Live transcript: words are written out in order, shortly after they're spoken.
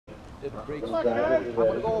It's great. I'm gonna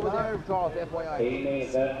go over there and draw FYI.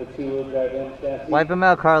 Wipe him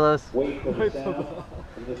out, Carlos. Wait for the sound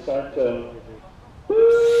from the start to.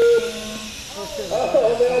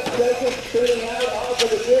 Oh, man, second shooting out off of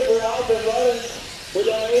the river, off and running with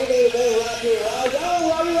our A-main event, Rocky Rouse. Oh,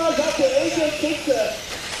 Rocky Rouse up to AJ kicks a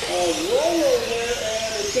roller there,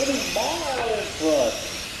 and it's going to be Ball out in front.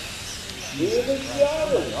 Here we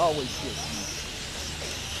go. Always shit.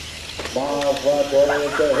 Ball front, roller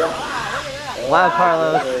into the Wow,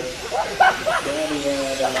 Carlos.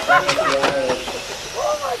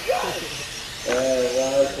 Oh, my God. And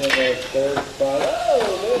Rouse in the third spot. Oh,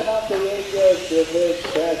 man, off the AJ to this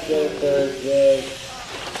catch there for Jay.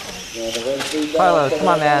 Carlos, come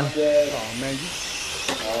on, man. Oh, man.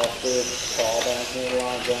 Offense, ball back in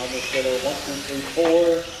line down the center. 1, 2, 3,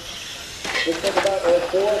 4. Just think about a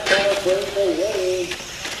 4-car breakaway ready.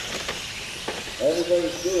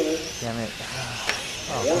 Everybody's doing it. Damn it.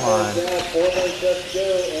 Oh, One come on. man down, 4 minutes left to go,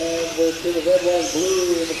 and we're to the red, white,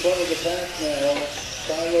 blue in the front of the pack now.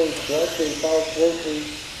 Carlos Duarte followed closely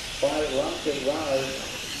by Rocket Rise.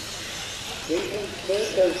 Jason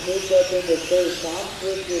Smith has moved up into third. Tom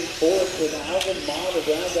Swift in fourth, and Alvin Ma to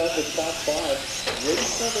round out the top 5.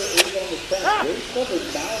 Race number 8 on the track. Race number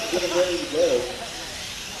 9 getting ready to go.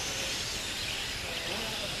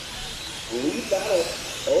 Lead battle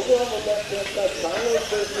over on the left-hand side. Carlos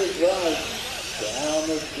versus Rise. Down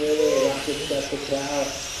the straightaway, Rocket set the crowd.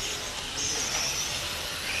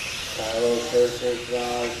 Carlos versus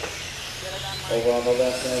Rise. Over on the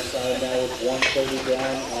left-hand side now with 130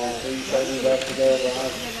 down and 330 left to go.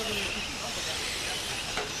 Rise.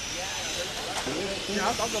 Two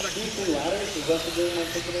ladders, is that the game I'm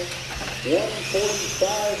thinking of? 145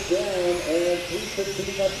 down and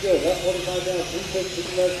 315 left to go. 145 down,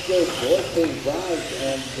 315 left to go. Duarte, Rise,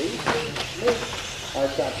 and Jason Smith. Our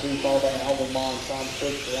top 3 ball by Alvin Ma and Tom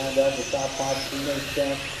Swift to round out the top 5, 3 minutes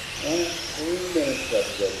down, and 3 minutes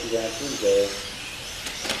left to go. 2 down, 3 to go.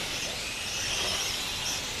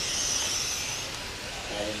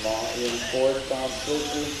 Alvin Ma in fourth, Tom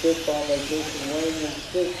Swift in fifth, ball by Jason Wayne in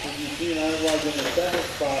sixth, and Eugene Arwag in the seventh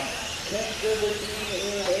spot. Ken Silverstein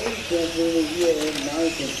in eighth, and Lily Hill in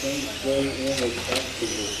ninth, and James Gray in the 10th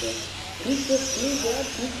position. 215 down,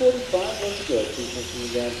 245 left to go.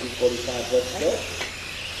 215 down, 245 left to go.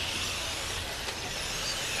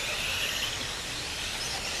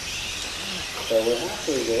 So we're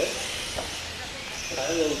halfway there.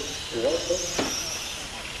 Carlos Duarte.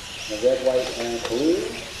 The red, white, and blue.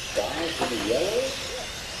 Guys in the yellow.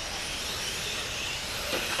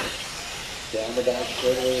 Down the back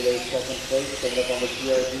straightaway, they second place, coming up on the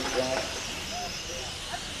TRD track.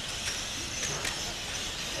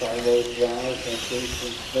 Carlos Rise and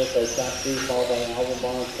Jason Smith are top 3, followed by Alvin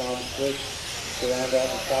Ma and Tom Swift. To round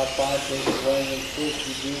out the top 5, Jason Wayne in 6th,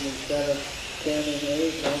 Eugene in 7th, Ken in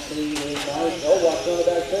 8th, Anthony in 9th. Oh, watch on the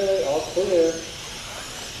back straightaway, all clear.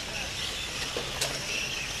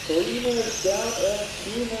 3 minutes down and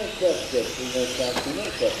 2 minutes left to go. 3 minutes down, 2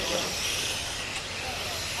 minutes left to go.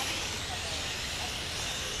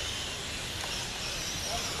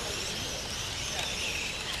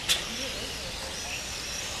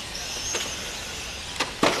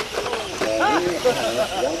 And here's 1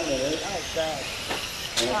 minute and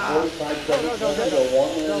 45 seconds left to go.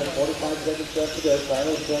 1 minute and 45 seconds left to go.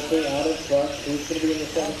 Carlos Duarte out in front. Who's going to be in the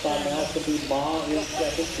second spot now? It's going to be Ma in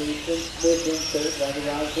second, Jason Smith in third, Randy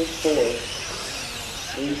Rise in fourth.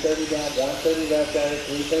 330 down, 130 left at it,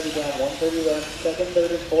 330 down, 130 left, second,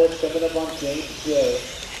 third, and fourth, coming up on James J.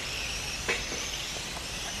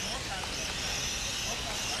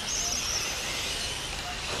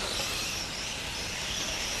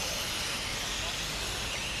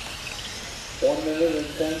 One minute and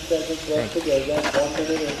 10 seconds left to go. That's 1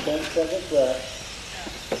 minute and 10 seconds left.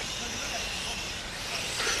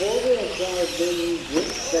 Four-wheel drive mini, group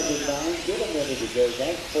number 9, get them ready to go.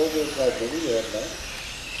 That's four-wheel drive mini, you're up next.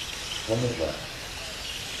 1 minute left.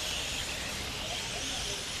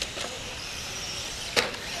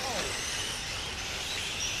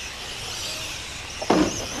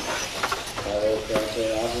 Carlos Duarte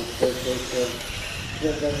on his first station.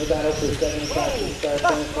 Smith runs the battle for second spot to start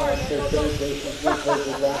finish line for third. Jason Smith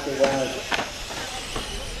versus Rocky Rise.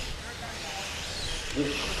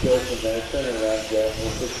 Just go from there, turn it around, Joe.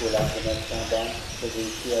 We'll fix your lap the next time down for the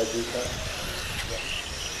TRG cut.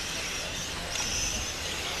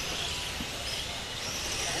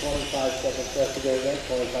 25 seconds left to go again,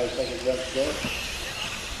 25 seconds left to go.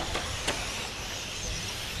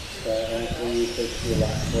 So, Anthony, you fix your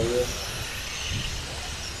lap for you.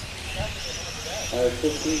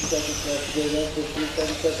 15 seconds left to go then. 15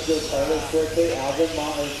 seconds left to go. Carlos Duarte, Alvin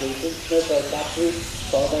Mott, and Jason Smith are top 3.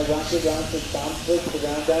 Followed by Rocky Johnson, Tom Fritz to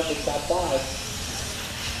round out the top 5.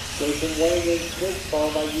 Jason Wayne and Smith,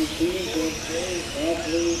 followed by Eugene, James James,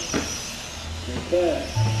 Anthony, and Ken.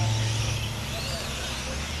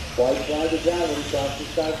 White flag is out when he crosses the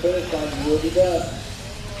start finish line. You will be done.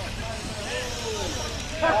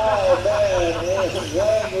 Oh man,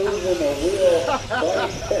 Wayne losing the wheel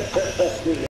right there.